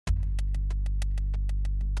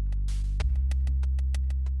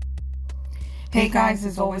Hey guys,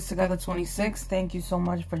 it's always Together 26. Thank you so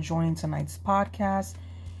much for joining tonight's podcast.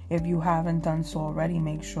 If you haven't done so already,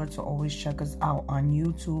 make sure to always check us out on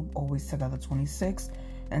YouTube, Always Together 26.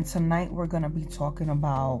 And tonight we're going to be talking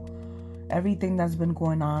about everything that's been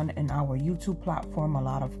going on in our YouTube platform. A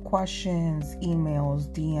lot of questions, emails,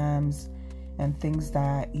 DMs, and things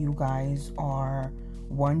that you guys are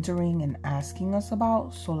wondering and asking us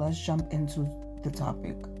about. So let's jump into the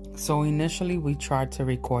topic. So initially we tried to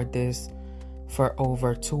record this for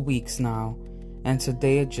over 2 weeks now, and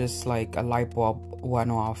today it just like a light bulb went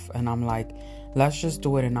off, and I'm like, let's just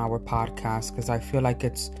do it in our podcast because I feel like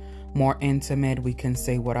it's more intimate. We can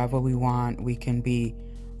say whatever we want, we can be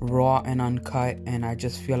raw and uncut, and I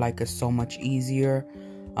just feel like it's so much easier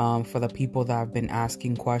for the people that have been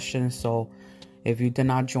asking questions. So if you did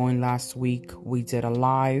not join last week, we did a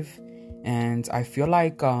live, and I feel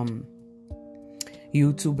like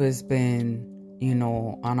YouTube has been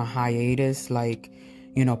on a hiatus. Like,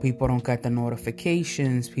 people don't get the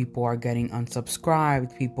notifications, people are getting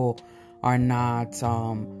unsubscribed, people are not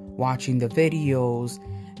watching the videos,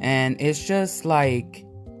 and it's just like,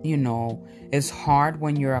 it's hard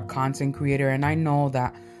when you're a content creator. And I know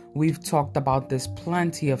that we've talked about this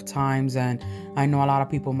plenty of times, and I know a lot of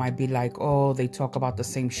people might be like, oh, they talk about the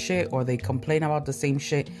same shit or they complain about the same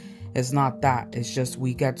shit. It's not that. It's just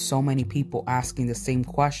we get so many people asking the same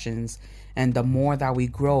questions, and the more that we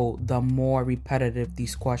grow, the more repetitive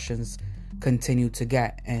these questions continue to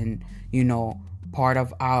get. And part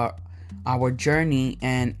of our journey,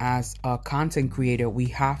 and as a content creator, we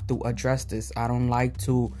have to address this. I don't like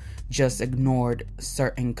to just ignore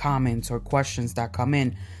certain comments or questions that come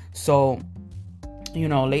in. So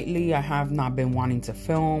lately I have not been wanting to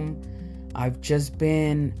film. I've just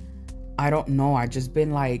been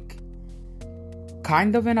like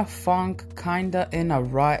kind of in a funk, kind of in a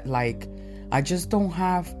rut. Like, I just don't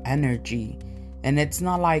have energy. And it's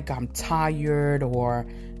not like I'm tired or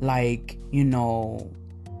like,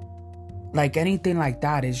 like anything like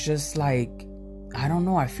that. It's just like, I don't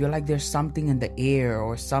know. I feel like there's something in the air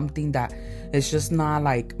or something that is just not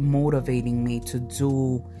like motivating me to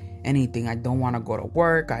do anything. I don't want to go to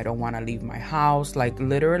work. I don't want to leave my house. Like,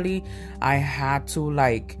 literally, I had to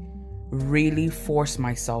like really force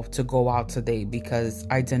myself to go out today because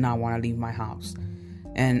I did not want to leave my house.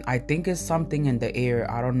 And I think it's something in the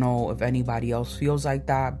air. I don't know if anybody else feels like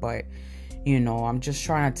that, but I'm just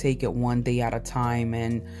trying to take it one day at a time.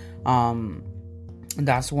 And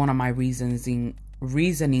that's one of my reasoning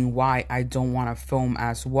why I don't want to film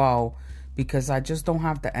as well, because I just don't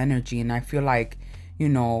have the energy. And I feel like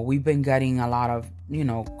we've been getting a lot of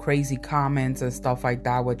crazy comments and stuff like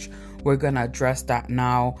that, which we're gonna address that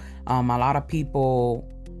now. A lot of people,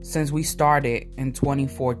 since we started in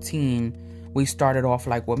 2014, we started off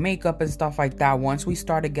like with makeup and stuff like that. Once we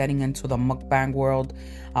started getting into the mukbang world,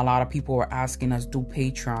 a lot of people were asking us, do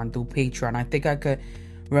Patreon. I think I could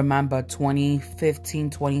remember 2015,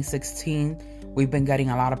 2016, we've been getting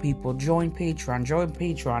a lot of people, join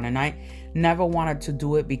Patreon. And I never wanted to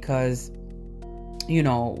do it because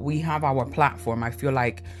we have our platform. I feel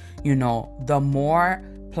like, the more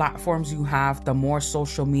platforms you have, the more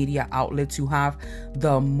social media outlets you have,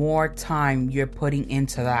 the more time you're putting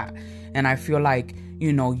into that. And I feel like,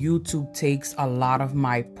 YouTube takes a lot of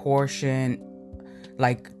my portion,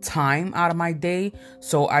 like time out of my day.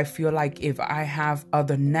 So I feel like if I have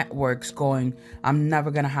other networks going, I'm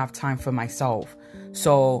never going to have time for myself.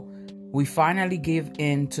 So we finally gave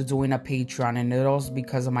in to doing a Patreon, and it was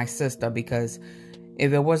because of my sister, because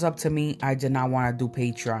if it was up to me, I did not want to do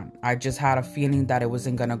Patreon. I just had a feeling that it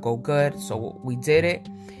wasn't going to go good. So we did it,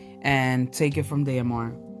 and take it from there,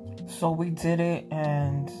 Mar. So we did it,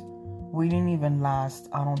 and we didn't even last,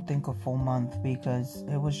 I don't think, a full month because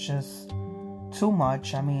it was just too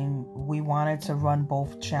much. I mean, we wanted to run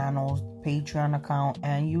both channels, Patreon account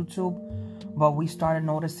and YouTube, but we started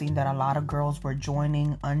noticing that a lot of girls were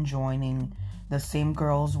joining, unjoining. The same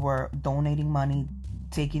girls were donating money,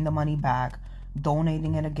 taking the money back,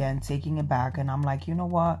 donating it again, taking it back. And I'm like, you know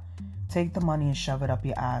what? Take the money and shove it up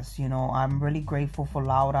your ass. I'm really grateful for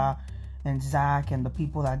Laura and Zach and the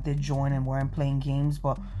people that did join and weren't playing games.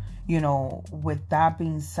 But with that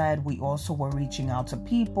being said, we also were reaching out to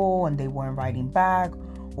people and they weren't writing back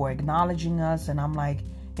or acknowledging us. And I'm like,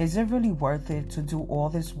 is it really worth it to do all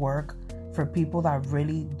this work for people that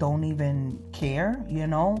really don't even care,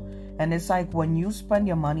 And it's like, when you spend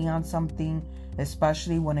your money on something,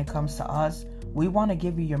 especially when it comes to us, we want to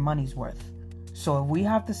give you your money's worth. So if we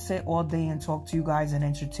have to sit all day and talk to you guys and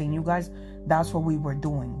entertain you guys, that's what we were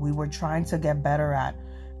doing. We were trying to get better at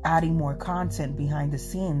adding more content behind the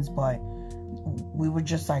scenes, but we were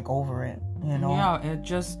just like over it, Yeah,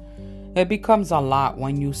 it becomes a lot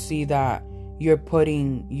when you see that you're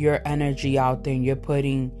putting your energy out there and you're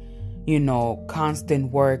putting,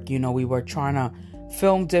 constant work. We were trying to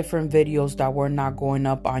film different videos that were not going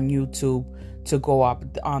up on YouTube to go up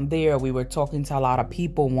on there. We were talking to a lot of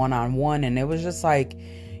people one-on-one, and it was just like,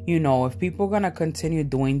 if people are going to continue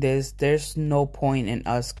doing this, there's no point in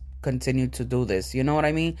us continue to do this. You know what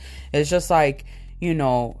I mean? It's just like,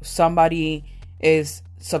 somebody is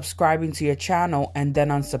subscribing to your channel and then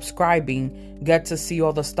unsubscribing, get to see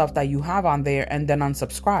all the stuff that you have on there and then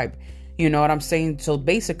unsubscribe. You know what I'm saying? So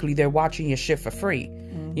basically they're watching your shit for free.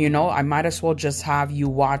 I might as well just have you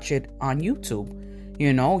watch it on YouTube.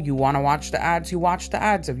 You want to watch the ads, you watch the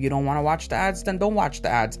ads. If you don't want to watch the ads, then don't watch the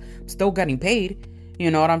ads. I'm still getting paid.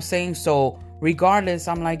 You know what I'm saying? So regardless,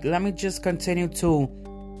 I'm like, let me just continue to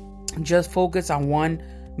just focus on one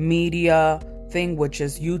media thing, which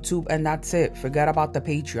is YouTube, and that's it. Forget about the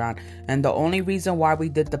Patreon. And the only reason why we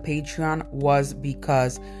did the Patreon was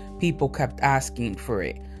because people kept asking for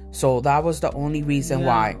it. So that was the only reason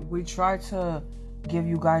why. We try to give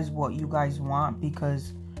you guys what you guys want,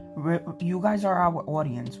 because you guys are our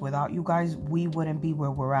audience. Without you guys, we wouldn't be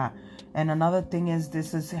where we're at. And another thing is,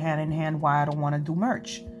 this is hand in hand why I don't want to do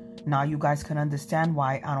merch. Now you guys can understand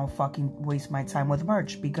why I don't fucking waste my time with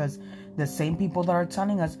merch, because the same people that are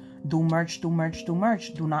telling us do merch do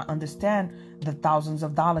not understand the thousands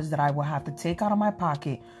of dollars that I will have to take out of my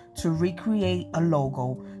pocket to recreate a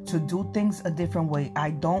logo, to do things a different way.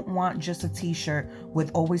 I don't want just a t-shirt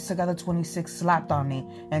with Always Together 26 slapped on it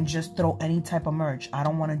and just throw any type of merch. I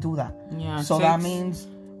don't want to do that. So that means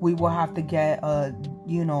we will have to get a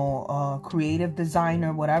creative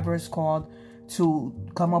designer, whatever it's called, to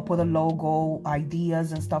come up with a logo,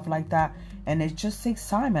 ideas and stuff like that. And it just takes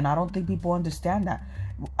time, and I don't think people understand that.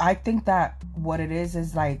 I think that what it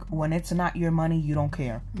is like, when it's not your money, you don't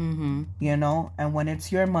care. And when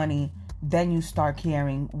it's your money, then you start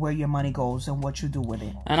caring where your money goes and what you do with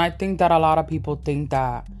it. And I think that a lot of people think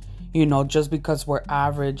that, just because we're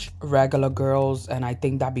average, regular girls, and I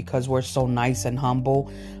think that because we're so nice and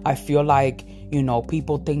humble, I feel like,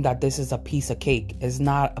 people think that this is a piece of cake. It's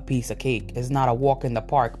not a piece of cake. It's not a walk in the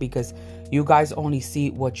park, because you guys only see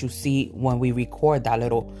what you see when we record that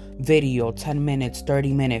little video, 10 minutes,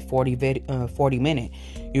 30 minutes, 40 minutes.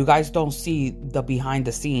 You guys don't see the behind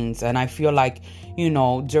the scenes. And I feel like,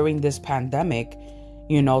 during this pandemic,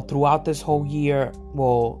 throughout this whole year,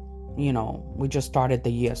 we just started the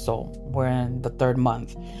year, so we're in the third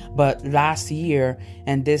month. But last year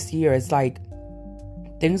and this year, it's like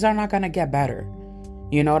things are not gonna get better.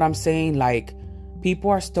 You know what I'm saying? Like,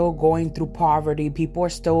 people are still going through poverty. People are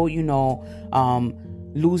still,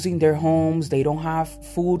 losing their homes. They don't have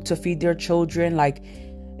food to feed their children. Like,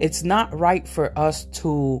 it's not right for us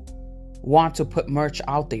to want to put merch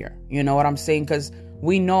out there. You know what I'm saying? Because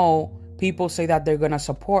we know people say that they're gonna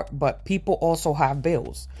support, but people also have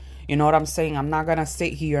bills. You know what I'm saying? I'm not going to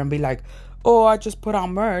sit here and be like, oh, I just put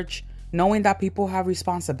on merch, knowing that people have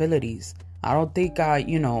responsibilities. I don't think, I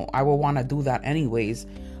will want to do that anyways.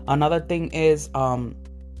 Another thing is,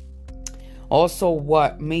 also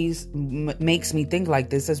what makes me think like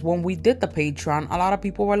this is when we did the Patreon, a lot of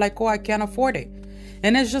people were like, oh, I can't afford it.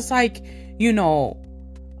 And it's just like,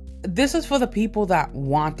 this is for the people that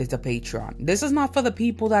wanted the Patreon. This is not for the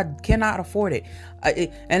people that cannot afford it.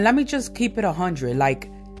 And let me just keep it 100. Like,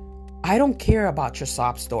 I don't care about your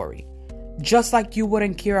sob story, just like you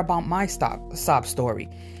wouldn't care about my sob story.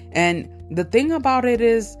 And the thing about it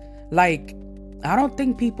is, like, I don't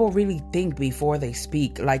think people really think before they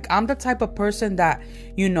speak. Like, I'm the type of person that,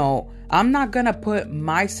 I'm not gonna put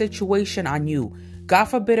my situation on you. God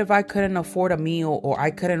forbid if I couldn't afford a meal or I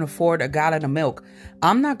couldn't afford a gallon of milk.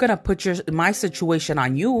 I'm not gonna put my situation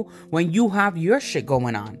on you when you have your shit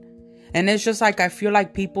going on. And it's just like, I feel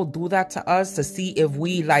like people do that to us to see if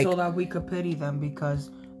we like... So that we could pity them,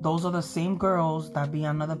 because those are the same girls that be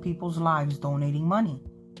on other people's lives donating money.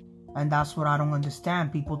 And that's what I don't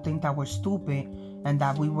understand. People think that we're stupid and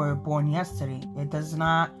that we were born yesterday. It does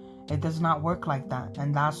not work like that.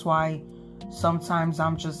 And that's why sometimes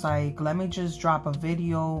I'm just like, let me just drop a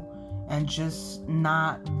video and just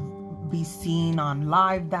not be seen on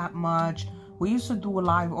live that much. We used to do a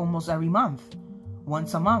live almost every month.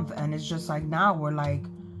 Once a month, and it's just like now we're like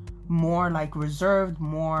more like reserved,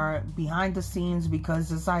 more behind the scenes,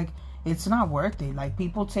 because it's like it's not worth it. Like,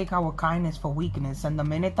 people take our kindness for weakness, and the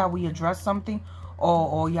minute that we address something,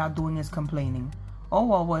 all y'all doing is complaining. Oh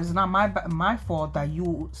well, it's not my fault that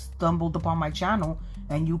you stumbled upon my channel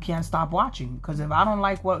and you can't stop watching, because if I don't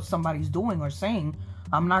like what somebody's doing or saying,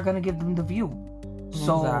 I'm not gonna give them the view.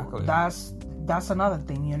 So exactly. That's another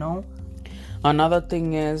thing, Another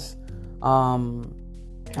thing is,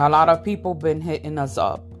 A lot of people been hitting us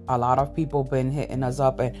up.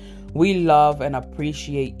 And we love and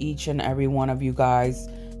appreciate each and every one of you guys,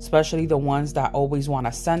 especially the ones that always want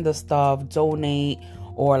to send us stuff, donate,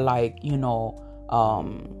 or like,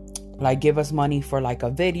 like give us money for like a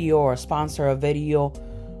video or sponsor a video.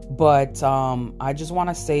 But I just want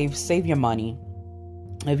to save your money.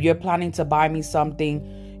 If you're planning to buy me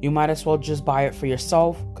something, you might as well just buy it for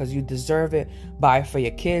yourself because you deserve it. Buy it for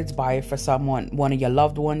your kids. Buy it for one of your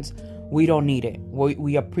loved ones. We don't need it.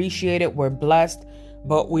 We appreciate it. We're blessed,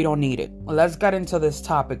 but we don't need it. Let's get into this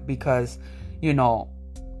topic because, I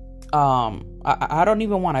don't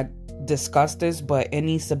even want to discuss this, but it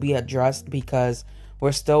needs to be addressed because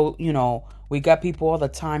we're still, we got people all the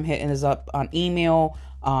time hitting us up on email,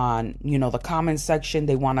 on, the comment section.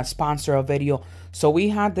 They want to sponsor a video. So we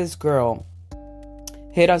had this girl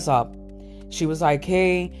hit us up. She was like,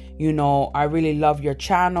 hey, I really love your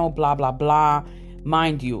channel, blah, blah, blah.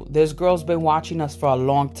 Mind you, this girl's been watching us for a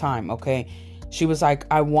long time, okay? She was like,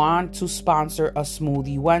 I want to sponsor a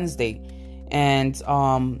Smoothie Wednesday. And,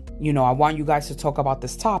 I want you guys to talk about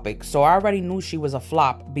this topic. So I already knew she was a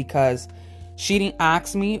flop because she didn't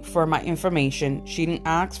ask me for my information. She didn't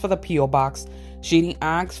ask for the P.O. box. She didn't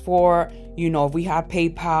ask for, if we had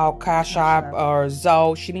PayPal, Cash App, or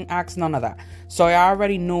Zelle. She didn't ask none of that. So I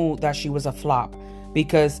already knew that she was a flop.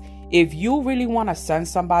 Because if you really want to send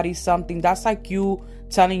somebody something, that's like you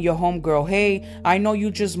telling your homegirl, hey, I know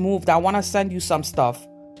you just moved. I want to send you some stuff.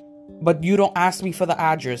 But you don't ask me for the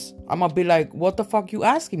address. I'm going to be like, what the fuck you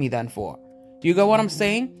asking me then for? You get what I'm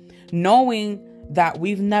saying? Knowing that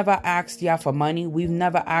we've never asked ya for money. We've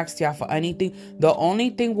never asked ya for anything. The only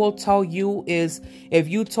thing we'll tell you is if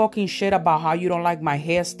you talking shit about how you don't like my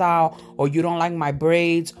hairstyle, or you don't like my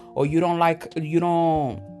braids, or you don't like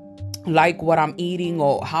what I'm eating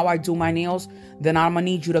or how I do my nails, then I'm gonna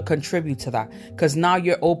need you to contribute to that. Because now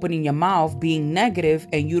you're opening your mouth being negative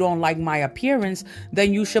and you don't like my appearance,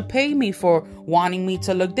 then you should pay me for wanting me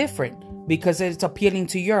to look different because it's appealing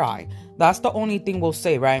to your eye. That's the only thing we'll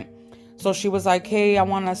say, right? So she was like, hey, I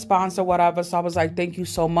want to sponsor whatever. So I was like, thank you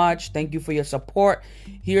so much. Thank you for your support.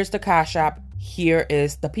 Here's the Cash App. Here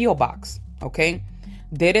is the P.O. box. Okay.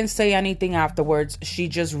 Didn't say anything afterwards. She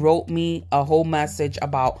just wrote me a whole message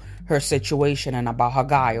about her situation and about her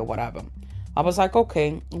guy or whatever. I was like,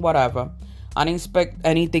 okay, whatever. I didn't expect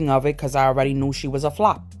anything of it because I already knew she was a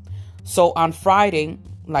flop. So on Friday,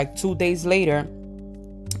 like 2 days later,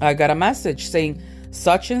 I got a message saying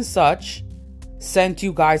such and such sent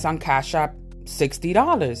you guys on Cash App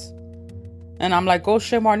 $60. And I'm like, oh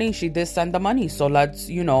shit, Marlene, she did send the money. So let's,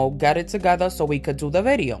 get it together so we could do the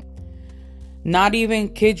video. Not even,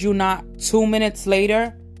 kid you not, 2 minutes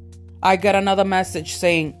later, I get another message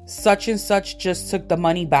saying such and such just took the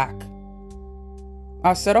money back.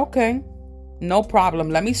 I said, okay, no problem.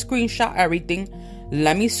 Let me screenshot everything.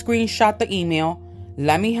 Let me screenshot the email.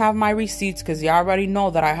 Let me have my receipts because you already know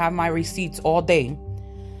that I have my receipts all day.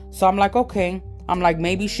 So I'm like, okay. I'm like,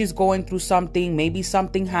 maybe she's going through something. Maybe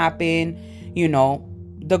something happened.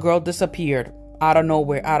 The girl disappeared out of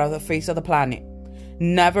nowhere, out of the face of the planet.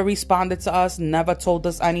 Never responded to us. Never told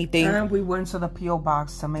us anything. And we went to the P.O.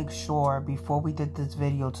 box to make sure, before we did this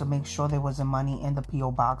video, to make sure there wasn't money in the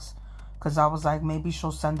P.O. box. Because I was like, maybe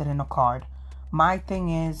she'll send it in a card. My thing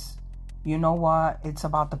is, you know what? It's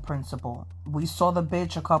about the principle. We saw the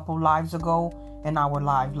bitch a couple lives ago in our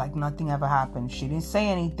live, like nothing ever happened. She didn't say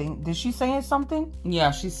anything. Did she say something? Yeah,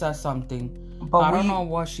 she said something. But I don't know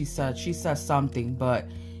what she said. She said something, but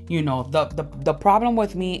the problem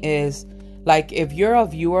with me is, like, if you're a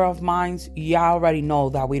viewer of mine, y'all already know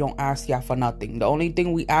that we don't ask y'all for nothing. The only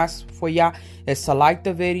thing we ask for y'all is to like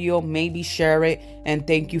the video, maybe share it, and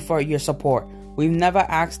thank you for your support. We've never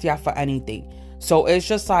asked y'all for anything. So it's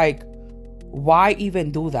just like, why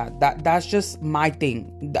even do that? That's just my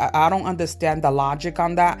thing. I don't understand the logic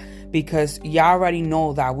on that because y'all already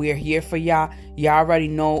know that we're here for y'all. Y'all already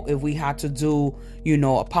know if we had to do,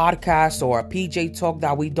 a podcast or a PJ talk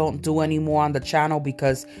that we don't do anymore on the channel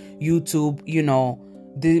because YouTube,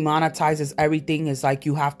 demonetizes everything. It's like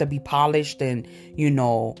you have to be polished and,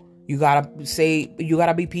 you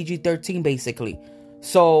gotta be PG-13 basically.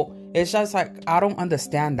 So it's just like, I don't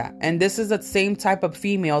understand that. And this is the same type of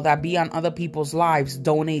female that be on other people's lives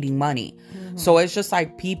donating money. Mm-hmm. So it's just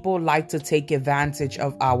like people like to take advantage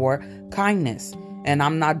of our kindness. And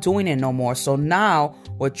I'm not doing it no more. So now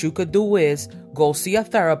what you could do is go see a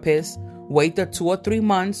therapist, wait the 2 or 3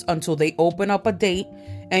 months until they open up a date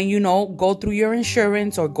and, go through your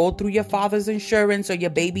insurance or go through your father's insurance or your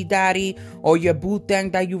baby daddy or your boo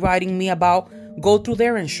thing that you're writing me about. Go through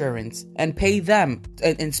their insurance and pay them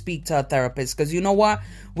and speak to a therapist. Because you know what?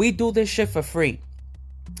 We do this shit for free.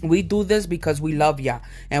 We do this because we love y'all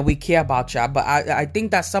and we care about y'all. But I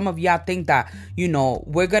think that some of y'all think that,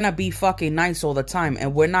 we're gonna be fucking nice all the time,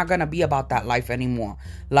 and we're not gonna be about that life anymore.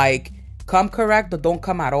 Like, come correct or don't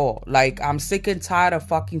come at all. Like, I'm sick and tired of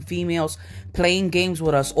fucking females playing games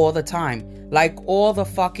with us all the time. Like, all the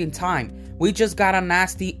fucking time. We just got a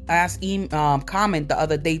nasty ass comment the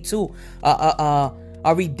other day too. A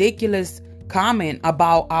ridiculous comment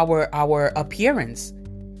about our appearance.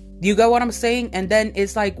 You get what I'm saying? And then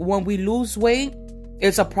it's like, when we lose weight,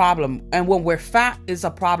 it's a problem. And when we're fat, it's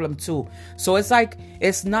a problem too. So it's like,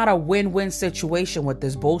 it's not a win-win situation with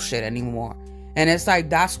this bullshit anymore. And it's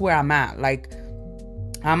like, that's where I'm at. Like,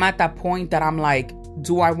 I'm at that point that I'm like,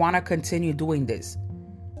 do I want to continue doing this?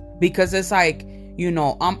 Because it's like,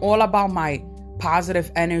 I'm all about my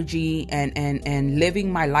positive energy and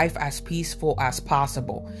living my life as peaceful as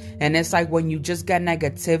possible. And it's like, when you just get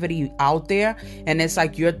negativity out there, and it's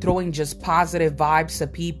like you're throwing just positive vibes to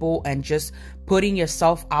people and just putting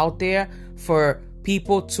yourself out there for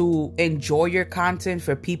people to enjoy your content,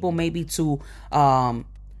 for people maybe to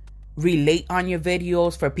relate on your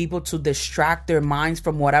videos, for people to distract their minds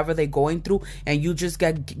from whatever they're going through, and you just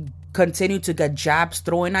continue to get jabs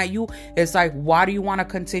thrown at you. It's like, why do you want to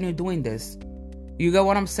continue doing this? You get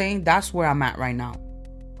what I'm saying? That's where I'm at right now.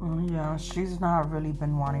 Yeah, she's not really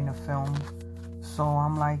been wanting to film. So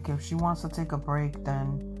I'm like, if she wants to take a break,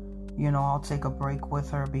 then, I'll take a break with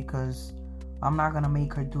her, because I'm not going to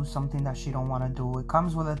make her do something that she don't want to do. It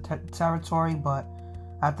comes with a territory, but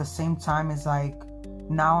at the same time, it's like,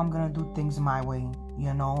 now I'm going to do things my way.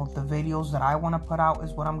 The videos that I want to put out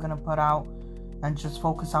is what I'm going to put out, and just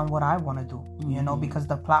focus on what I want to do, because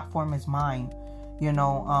the platform is mine,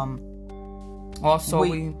 Also,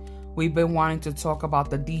 we've been wanting to talk about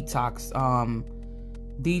the detox.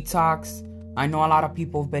 Detox, I know a lot of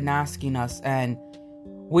people have been asking us, and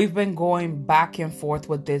we've been going back and forth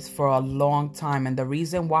with this for a long time. And the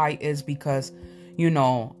reason why is because,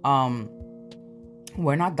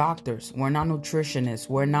 we're not doctors. We're not nutritionists.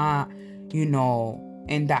 We're not,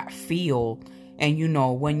 in that field. And,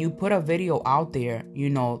 when you put a video out there,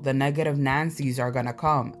 the negative Nancys are going to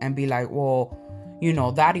come and be like, well,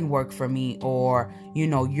 that didn't work for me, or,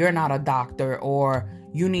 you're not a doctor, or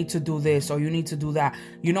you need to do this, or you need to do that.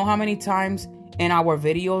 You know how many times in our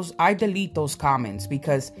videos I delete those comments,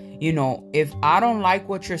 because, if I don't like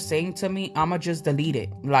what you're saying to me, I'ma just delete it.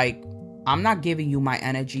 Like, I'm not giving you my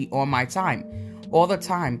energy or my time all the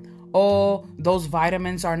time. Oh, those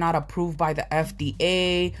vitamins are not approved by the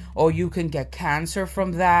FDA, or you can get cancer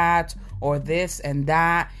from that, or this and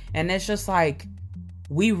that. And it's just like,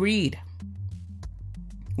 we read.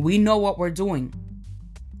 We know what we're doing.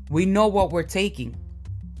 We know what we're taking.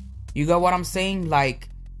 You got what I'm saying? Like,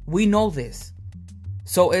 we know this.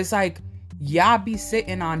 So it's like, y'all be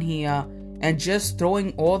sitting on here and just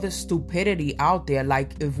throwing all this stupidity out there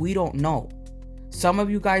like if we don't know. Some of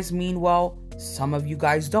you guys mean well, some of you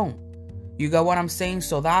guys don't. You got what I'm saying?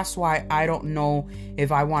 So that's why I don't know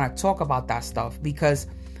if I want to talk about that stuff, because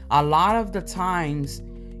a lot of the times,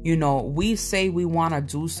 we say we want to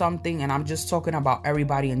do something, and I'm just talking about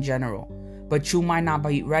everybody in general, but you might not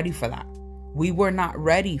be ready for that. We were not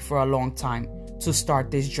ready for a long time to start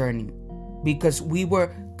this journey, because we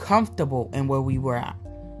were comfortable in where we were at.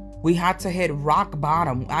 We had to hit rock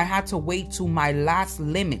bottom. I had to wait to my last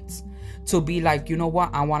limits to be like, you know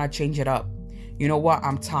what? I want to change it up. You know what?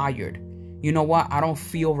 I'm tired. You know what? I don't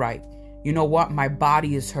feel right. You know what? My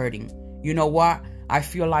body is hurting. You know what? I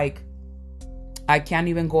feel like I can't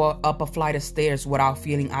even go up a flight of stairs without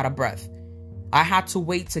feeling out of breath. I had to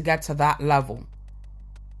wait to get to that level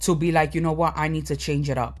to be like, you know what? I need to change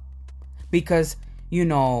it up. Because,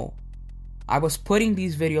 I was putting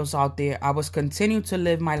these videos out there. I was continuing to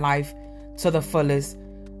live my life to the fullest.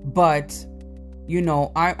 But,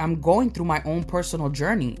 I'm going through my own personal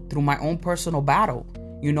journey, through my own personal battle.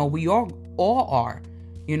 We all are.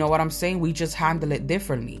 You know what I'm saying? We just handle it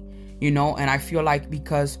differently. And I feel like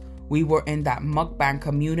because we were in that mukbang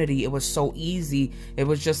community, it was so easy. It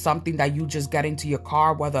was just something that you just get into your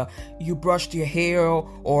car, whether you brushed your hair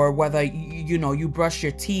or whether, you brush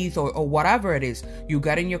your teeth or whatever it is. You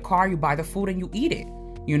get in your car, you buy the food and you eat it.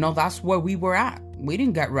 That's where we were at. We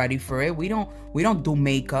didn't get ready for it. We don't do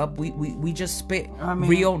makeup. We just spit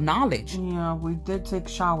real knowledge. Yeah, we did take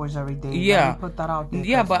showers every day. Yeah. Put that out there.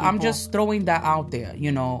 Yeah, but I'm just throwing that out there.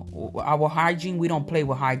 Our hygiene, we don't play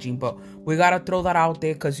with hygiene, but we got to throw that out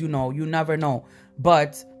there because, you never know.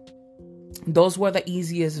 But those were the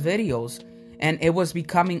easiest videos, and it was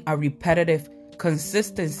becoming a repetitive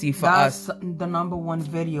consistency for us. That's the number one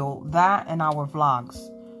video, that and our vlogs.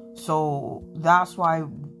 So that's why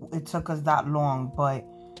it took us that long. But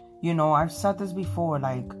I've said this before,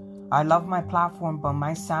 like, I love my platform, but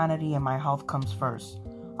my sanity and my health comes first.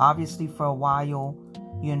 Obviously, for a while,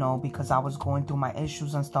 because I was going through my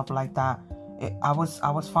issues and stuff like that, I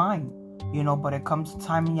was fine, but it comes a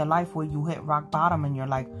time in your life where you hit rock bottom and you're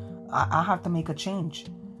like, I have to make a change,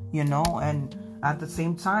 and at the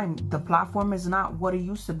same time, the platform is not what it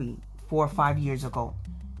used to be 4 or 5 years ago.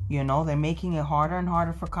 They're making it harder and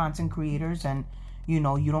harder for content creators, and you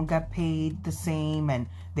don't get paid the same, and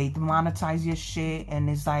they demonetize your shit, and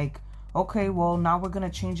it's like, okay, well, now we're gonna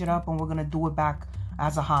change it up and we're gonna do it back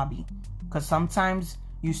as a hobby. Because sometimes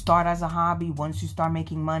you start as a hobby, once you start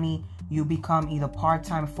making money, you become either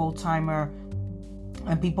part-time, full-timer,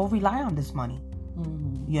 and people rely on this money.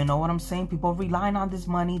 You know what I'm saying? People relying on this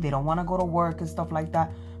money. They don't want to go to work and stuff like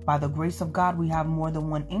that. By the grace of God, we have more than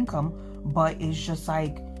one income, but it's just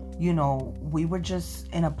like, we were just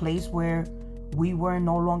in a place where we were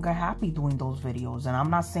no longer happy doing those videos. And I'm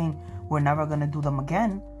not saying we're never going to do them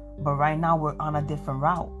again, but right now we're on a different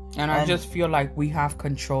route. And I just feel like we have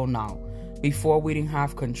control now. Before we didn't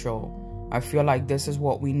have control. I feel like this is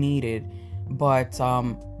what we needed. But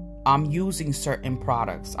I'm using certain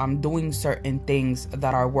products. I'm doing certain things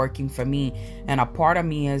that are working for me. And a part of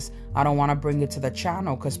me is, I don't want to bring it to the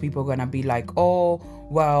channel because people are going to be like, oh,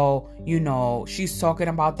 well, she's talking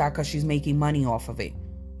about that because she's making money off of it.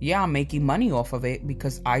 Yeah, I'm making money off of it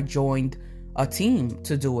because I joined a team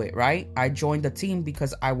to do it, right? I joined the team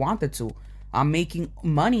because I wanted to. I'm making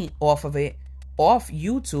money off of it, off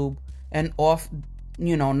YouTube, and off,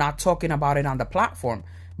 not talking about it on the platform.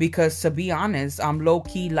 Because to be honest, I'm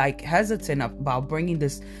low-key hesitant about bringing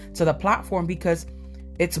this to the platform because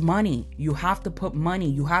it's money. You have to put money.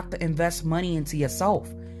 You have to invest money into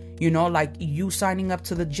yourself. Like you signing up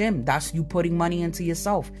to the gym, that's you putting money into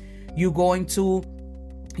yourself. You going to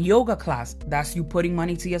yoga class, that's you putting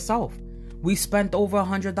money to yourself. We spent over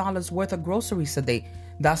 $100 worth of groceries today.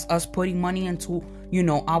 That's us putting money into,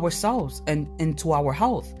 ourselves and into our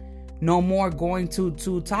health. No more going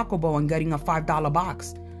to Taco Bell and getting a $5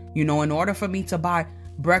 box. In order for me to buy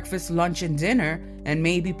breakfast, lunch, and dinner, and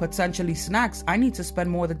maybe potentially snacks, I need to spend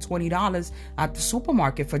more than $20 at the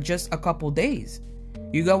supermarket for just a couple days.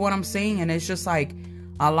 You get what I'm saying? And it's just like,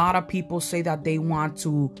 a lot of people say that they want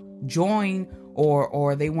to join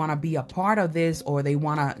or they want to be a part of this, or they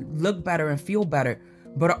want to look better and feel better.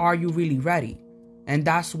 But are you really ready? And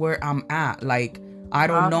that's where I'm at. Like, I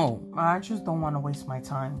don't know. I just don't want to waste my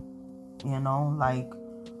time. Like,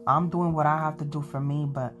 I'm doing what I have to do for me,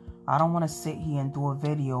 but I don't want to sit here and do a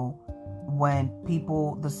video when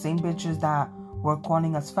people, the same bitches that were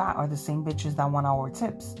calling us fat are the same bitches that want our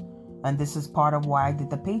tips. And this is part of why I did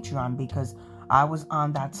the Patreon, because I was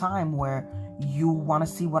on that time where you want to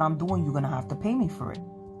see what I'm doing, you're going to have to pay me for it.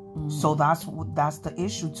 So that's the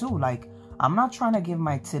issue too. Like, I'm not trying to give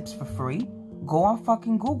my tips for free. Go on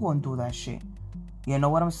fucking Google and do that shit. You know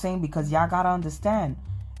what I'm saying? Because y'all got to understand,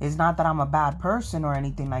 it's not that I'm a bad person or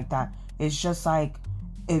anything like that. It's just like,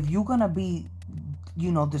 if you're going to be,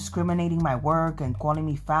 discriminating my work and calling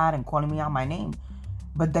me fat and calling me out my name,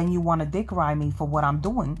 but then you want to dick ride me for what I'm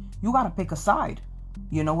doing, you got to pick a side.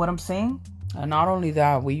 You know what I'm saying? And not only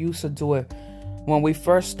that, we used to do it when we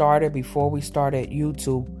first started, before we started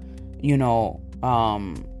YouTube,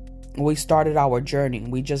 we started our journey.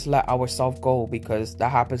 We just let ourselves go because that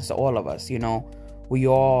happens to all of us, we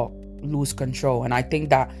all lose control. And I think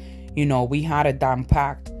that, we had it down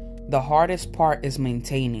packed. The hardest part is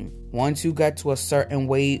maintaining. Once you get to a certain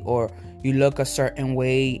weight or you look a certain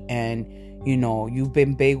way and, you've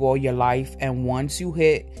been big all your life, and once you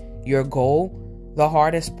hit your goal, the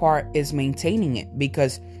hardest part is maintaining it,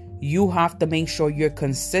 because you have to make sure you're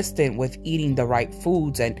consistent with eating the right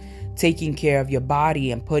foods and taking care of your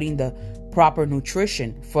body and putting the proper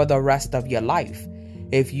nutrition for the rest of your life.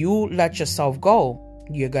 If you let yourself go,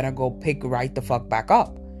 you're gonna go pick right the fuck back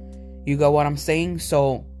up. You get what I'm saying?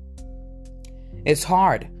 So it's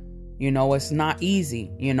hard, it's not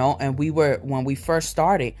easy, and when we first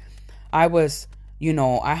started, I was,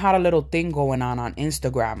 I had a little thing going on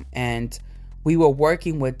Instagram, and we were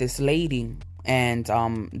working with this lady, and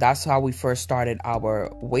that's how we first started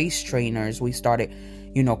our waist trainers. We started,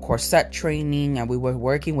 corset training, and we were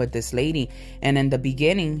working with this lady. And in the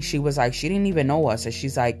beginning, she was like, she didn't even know us, and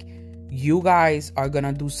she's like, you guys are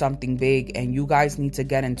gonna do something big, and you guys need to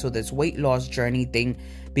get into this weight loss journey thing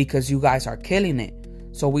because you guys are killing it.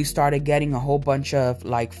 So we started getting a whole bunch of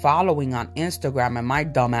following on Instagram, and my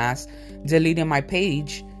dumbass deleted my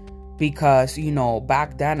page because,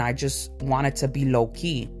 back then I just wanted to be low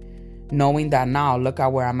key, knowing that now look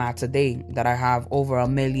at where I'm at today, that I have over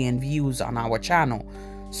 1 million views on our channel.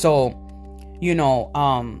 So,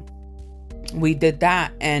 we did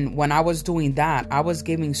that. And when I was doing that, I was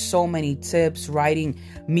giving so many tips, writing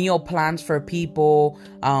meal plans for people.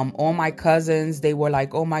 All my cousins, they were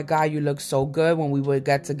like, oh my God, you look so good when we would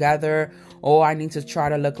get together. Oh, I need to try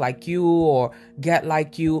to look like you or get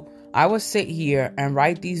like you. I would sit here and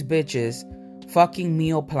write these bitches fucking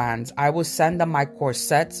meal plans. I would send them my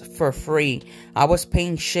corsets for free. I was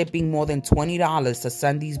paying shipping more than $20 to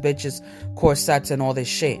send these bitches corsets and all this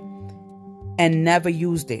shit, and never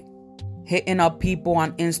used it. Hitting up people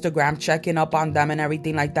on Instagram, checking up on them and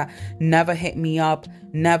everything like that. Never hit me up,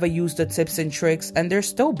 never used the tips and tricks, and they're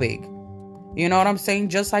still big. You know what I'm saying?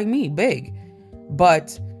 Just like me, big.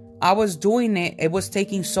 But I was doing it. It was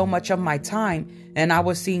taking so much of my time, and I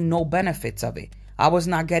was seeing no benefits of it. I was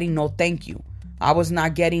not getting no thank you. I was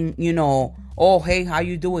not getting, oh, hey, how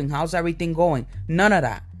you doing? How's everything going? None of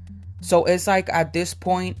that. So it's like at this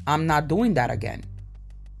point, I'm not doing that again.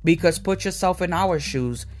 Because put yourself in our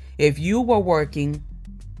shoes. If you were working,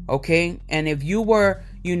 okay, and if you were,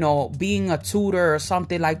 being a tutor or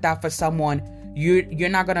something like that for someone, you're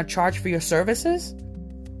not going to charge for your services?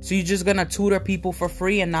 So you're just going to tutor people for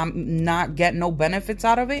free and not get no benefits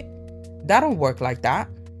out of it? That don't work like that.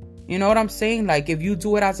 You know what I'm saying? Like, if you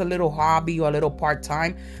do it as a little hobby or a little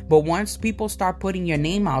part-time, but once people start putting your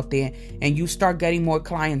name out there and you start getting more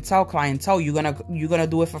clientele, you're gonna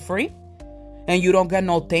do it for free? And you don't get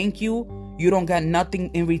no thank you? You don't get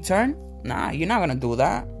nothing in return? Nah, you're not gonna do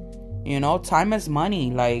that. Time is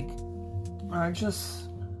money. Like, I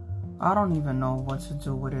don't even know what to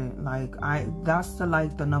do with it. Like, that's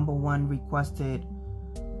the number one requested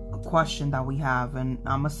question that we have, and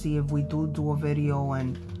I'm gonna see if we do a video,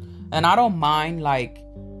 and I don't mind, like,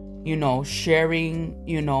 sharing,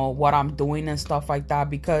 what I'm doing and stuff like that,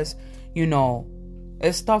 because,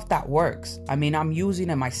 it's stuff that works. I mean, I'm using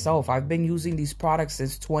it myself. I've been using these products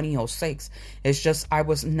since 2006. It's just I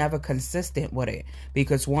was never consistent with it,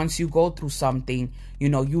 because once you go through something,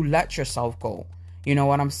 you let yourself go. You know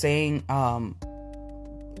what I'm saying?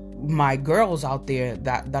 My girls out there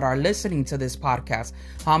that are listening to this podcast,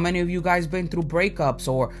 how many of you guys been through breakups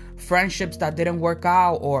or friendships that didn't work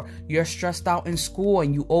out, or you're stressed out in school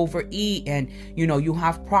and you overeat and you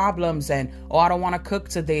have problems and, oh, I don't want to cook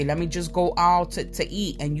today, let me just go out to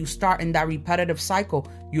eat, and you start in that repetitive cycle.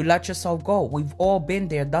 You let yourself go. We've all been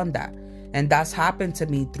there, done that, and that's happened to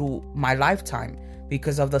me through my lifetime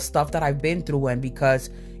because of the stuff that I've been through, and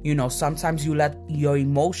because sometimes you let your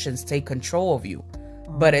emotions take control of you.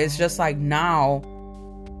 But it's just like now,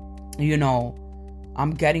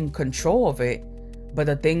 I'm getting control of it. But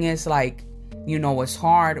the thing is, like, it's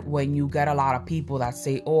hard when you get a lot of people that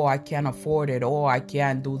say, oh, I can't afford it, or I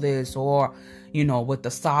can't do this, or, with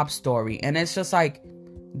the sob story. And it's just like,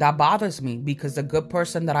 that bothers me, because the good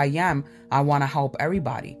person that I am, I want to help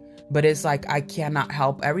everybody. But it's like, I cannot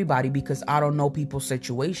help everybody because I don't know people's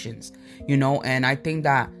situations, and I think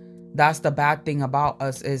that's the bad thing about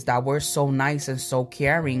us, is that we're so nice and so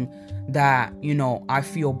caring that, I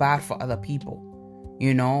feel bad for other people,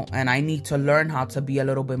 and I need to learn how to be a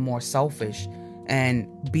little bit more selfish and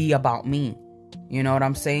be about me. You know what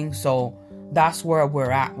I'm saying? So that's where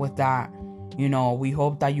we're at with that. We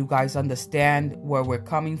hope that you guys understand where we're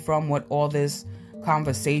coming from with all this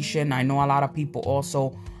conversation. I know a lot of people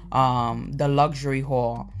also, the luxury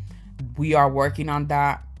haul, we are working on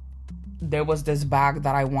that. There was this bag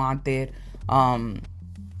that I wanted.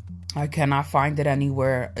 I cannot find it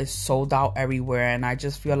anywhere. It's sold out everywhere. And I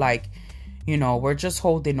just feel like, we're just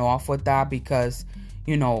holding off with that because,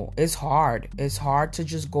 it's hard. It's hard to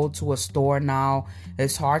just go to a store now.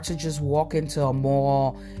 It's hard to just walk into a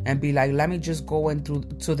mall and be like, let me just go into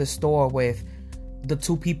the store with the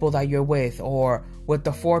 2 people that you're with, or with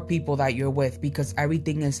the 4 people that you're with, because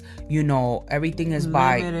everything is, everything is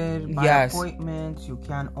limited by appointments. You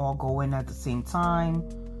can't all go in at the same time.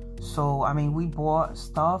 So, I mean, we bought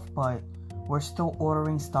stuff, but we're still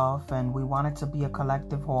ordering stuff, and we want it to be a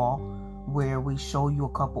collective haul where we show you a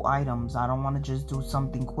couple items. I don't want to just do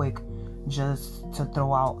something quick just to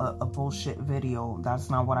throw out a bullshit video.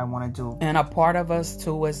 That's not what I want to do. And a part of us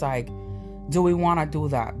too is like, do we want to do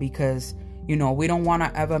that? Because we don't want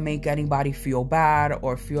to ever make anybody feel bad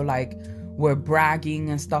or feel like we're bragging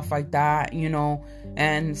and stuff like that,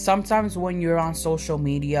 And sometimes when you're on social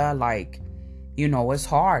media, like, it's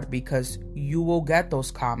hard because you will get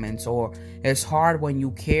those comments, or it's hard when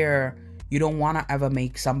you care. You don't want to ever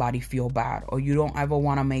make somebody feel bad, or you don't ever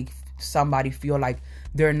want to make somebody feel like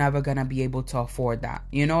they're never going to be able to afford that.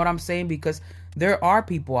 You know what I'm saying? Because there are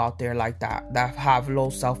people out there like that have low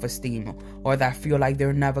self-esteem, or that feel like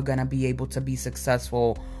they're never going to be able to be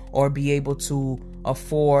successful or be able to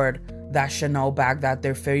afford that Chanel bag that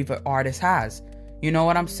their favorite artist has. You know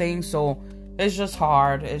what I'm saying? So it's just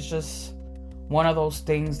hard. It's just one of those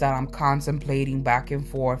things that I'm contemplating back and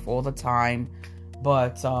forth all the time.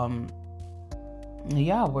 But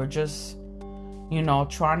yeah, we're just,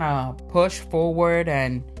 trying to push forward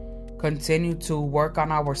and continue to work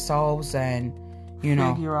on ourselves and,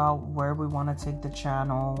 figure out where we want to take the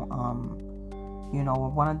channel. We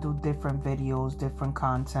want to do different videos, different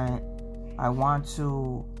content. I want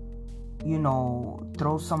to,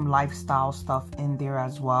 throw some lifestyle stuff in there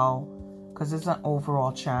as well, because it's an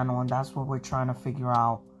overall channel, and that's what we're trying to figure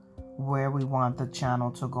out, where we want the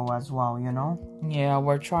channel to go as well, Yeah,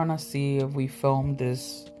 we're trying to see if we film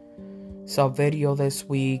this video this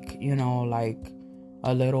week, like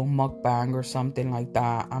a little mukbang or something like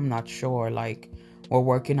that. I'm not sure. Like, we're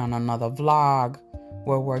working on another vlog.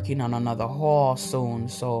 We're working on another haul soon.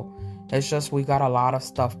 So it's just, we got a lot of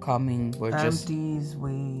stuff coming. We're empties.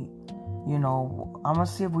 I'm gonna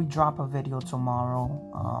see if we drop a video tomorrow.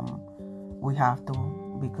 We have to,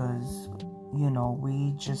 because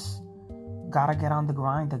we just gotta get on the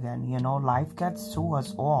grind again. Life gets to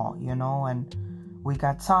us all, and we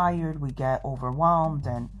got tired, we get overwhelmed,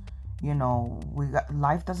 and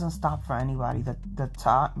life doesn't stop for anybody. The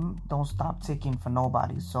time don't stop ticking for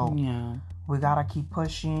nobody. So yeah, we gotta keep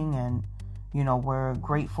pushing, and we're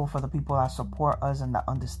grateful for the people that support us and that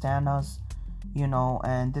understand us.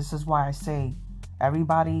 And this is why I say,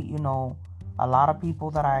 everybody, a lot of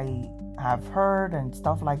people that I have heard and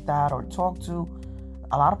stuff like that, or talked to,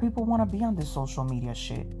 a lot of people want to be on this social media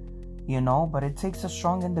shit, but it takes a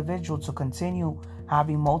strong individual to continue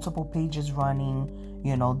having multiple pages running,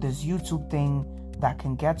 this YouTube thing that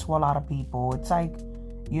can get to a lot of people. It's like,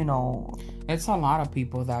 it's a lot of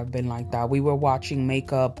people that have been like that. We were watching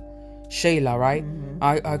Makeup Shayla, right?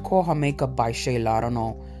 Mm-hmm. I call her Makeup by Shayla. I don't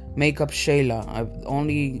know. Makeup Shayla.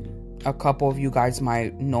 Only a couple of you guys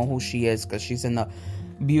might know who she is, because she's in the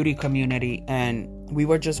beauty community. And we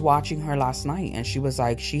were just watching her last night, and she was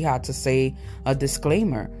like, she had to say a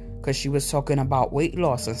disclaimer, because she was talking about weight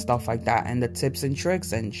loss and stuff like that, and the tips and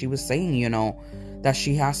tricks. And she was saying, that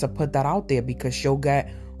she has to put that out there, because she'll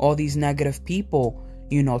get all these negative people,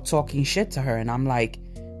 talking shit to her. And I'm like,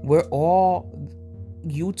 we're all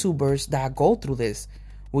YouTubers that go through this.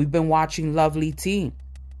 We've been watching Lovely T.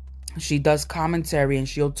 She does commentary, and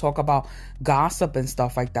she'll talk about gossip and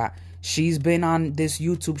stuff like that. She's been on this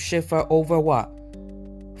YouTube shit for over what?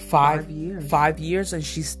 5 years. 5 years, and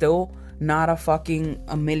she's still not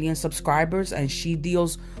a million subscribers, and she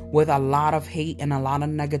deals with a lot of hate and a lot of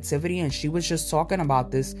negativity. And she was just talking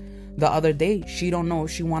about this the other day. She don't know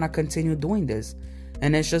if she want to continue doing this.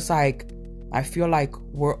 And it's just like, I feel like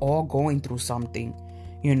we're all going through something,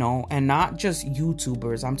 and not just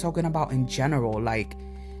YouTubers. I'm talking about in general. Like,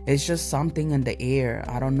 it's just something in the air.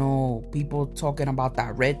 I don't know. People talking about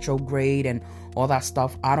that retrograde and all that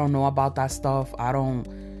stuff. I don't know about that stuff. I don't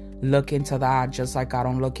look into that, just like I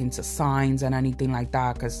don't look into signs and anything like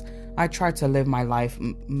that, because I try to live my life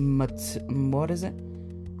what is it?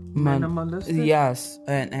 Minimalistic? Yes.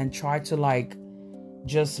 And try to, like,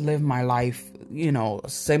 just live my life,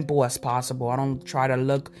 simple as possible. I don't try to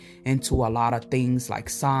look into a lot of things like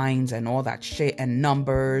signs and all that shit and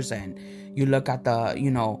numbers. And you look at the,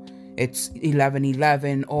 it's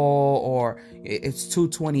 11:11 or it's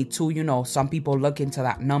 2:22. Some people look into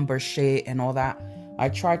that number shit and all that. I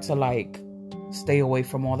try to, like, stay away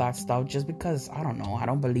from all that stuff, just because, I don't know, I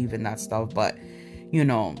don't believe in that stuff. But,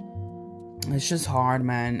 it's just hard,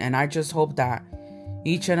 man. And I just hope that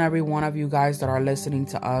each and every one of you guys that are listening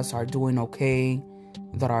to us are doing okay,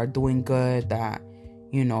 that are doing good, that,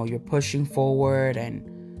 you're pushing forward.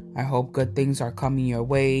 And I hope good things are coming your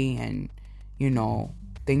way, and,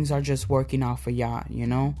 things are just working out for y'all,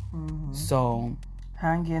 Mm-hmm. So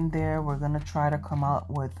hang in there. We're going to try to come out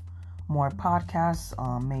with more podcasts,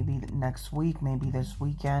 maybe next week, maybe this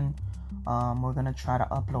weekend. We're going to try to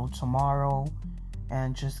upload tomorrow,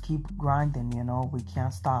 and just keep grinding, we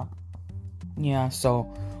can't stop. Yeah,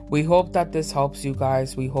 so we hope that this helps you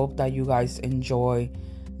guys. We hope that you guys enjoy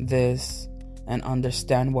this and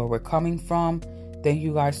understand where we're coming from. Thank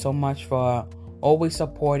you guys so much for always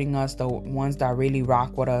supporting us, the ones that really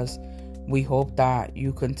rock with us. We hope that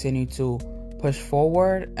you continue to push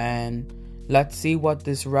forward, and let's see what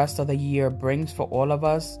this rest of the year brings for all of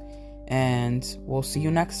us. And we'll see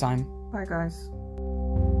you next time. Bye, guys.